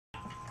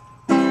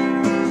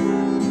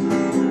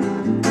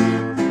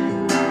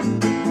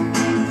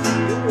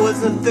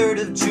was the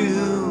 3rd of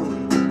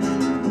June.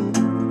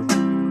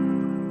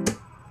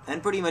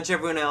 And pretty much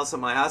everyone else at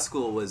my high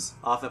school was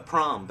off at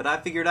prom, but I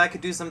figured I could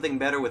do something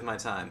better with my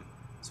time.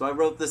 So I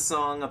wrote this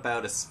song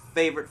about a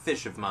favorite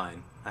fish of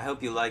mine. I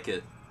hope you like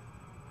it.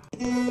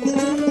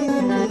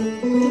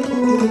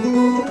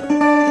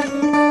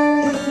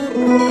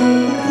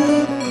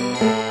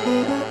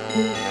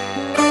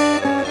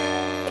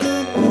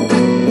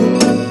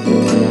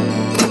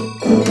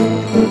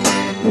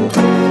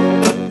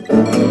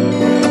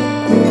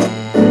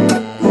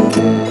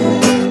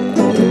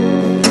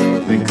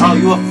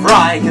 You a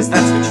fry, cause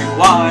that's what you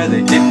are.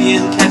 They dip you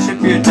in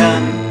ketchup, you're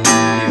done.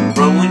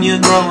 You're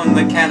growing,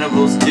 the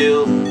cannibals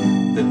kill.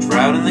 The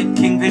trout and the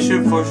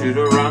kingfisher force you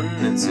to run.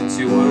 And since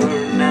you were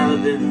an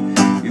Alvin,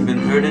 you've been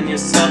hurting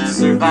yourself to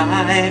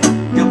survive.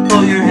 You'll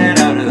pull your head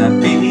out of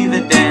that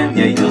beaver dam.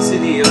 Yeah, you'll see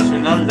the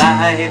ocean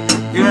alive.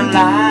 You're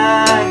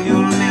alive,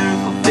 you're a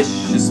miracle fish.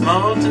 A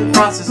molten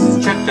process is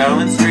chucked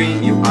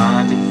downstream. You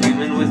aren't a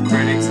human with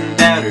critics and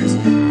doubters.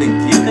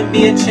 Think you can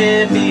be a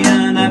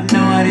champion? I've no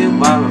idea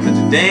why, but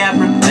today I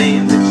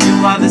proclaim that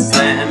you are the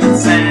Slammin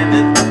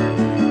Salmon.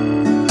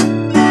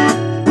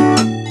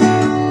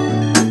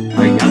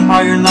 A young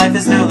part, your life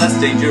is no less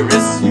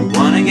dangerous. You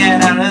wanna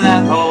get out of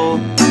that hole.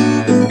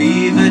 The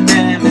beaver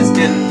dam is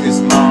getting too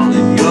small,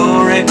 and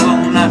your egg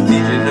will not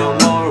feed you no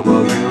more.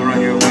 While you're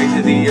on your way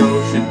to the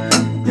ocean,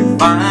 you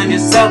find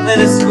yourself in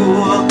a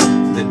school.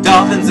 The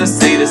dolphins are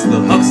sadists, the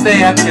hooks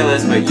they are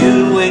killers, but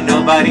you ain't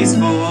nobody's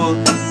fool.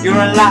 You're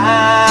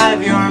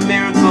alive, you're a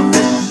miracle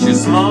fish. Your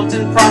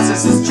molten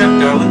process is Chuck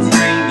Darwin's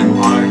dream.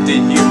 You aren't a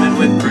human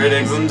with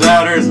critics and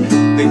doubters.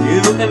 Think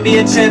you can be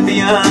a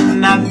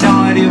champion? I've no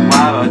idea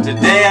why, but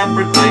today I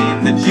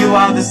proclaim that you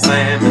are the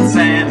Slammin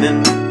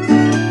Salmon.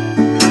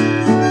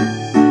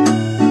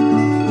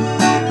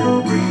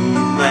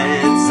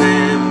 Greenland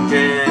salmon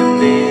can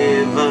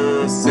live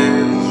a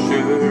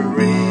century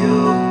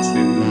or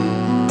two.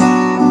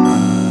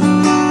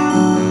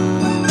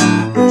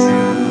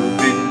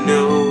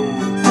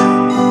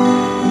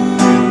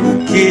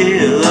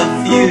 Kill a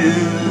few.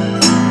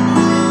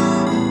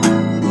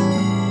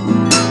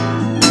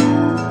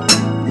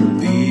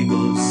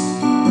 Illegals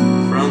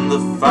from the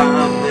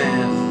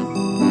farmland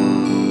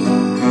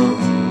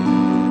come,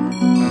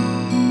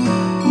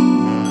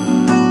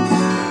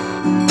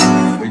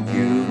 but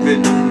you've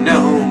been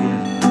known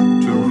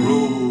to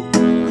rule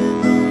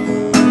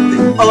the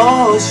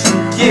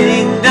ocean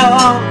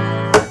kingdom.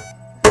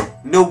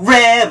 No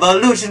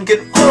revolution can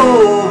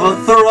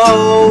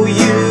overthrow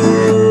you.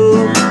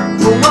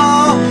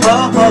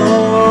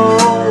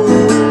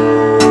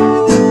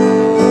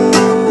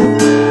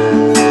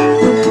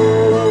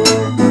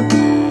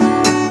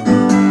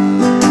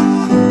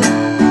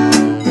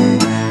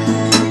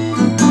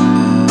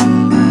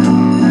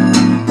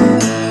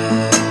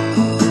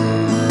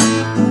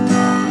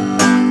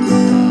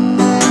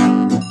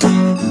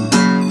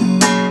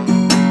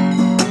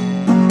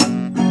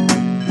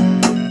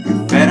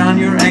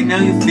 Now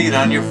you feed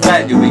on your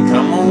fat, you'll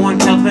become a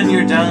one-tailed when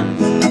you're done.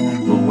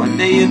 But one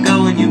day you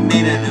go and you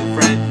meet a new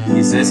friend.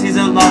 He says he's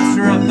a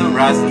lobster of the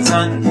rising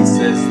sun. He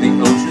says the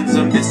ocean's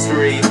a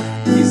mystery.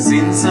 He's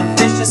seen some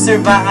fish to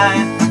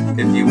survive.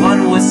 If you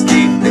want to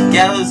escape the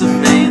gallows of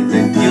Maine,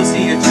 then you'll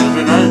see your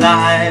children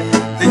alive.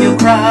 Then you'll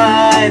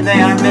cry,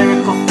 they are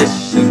miracle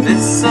fish, and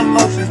this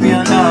emotion's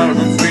beyond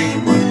Darwin's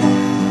dream. What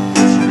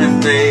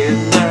have they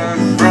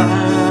learned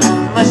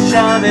from a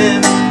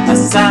shaman? A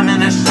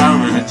Simon, a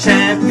shaman, a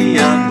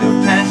champion,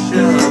 no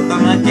pressure of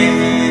them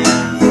again.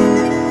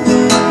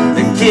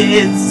 The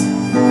kids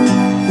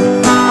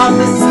on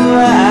the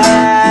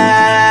slide.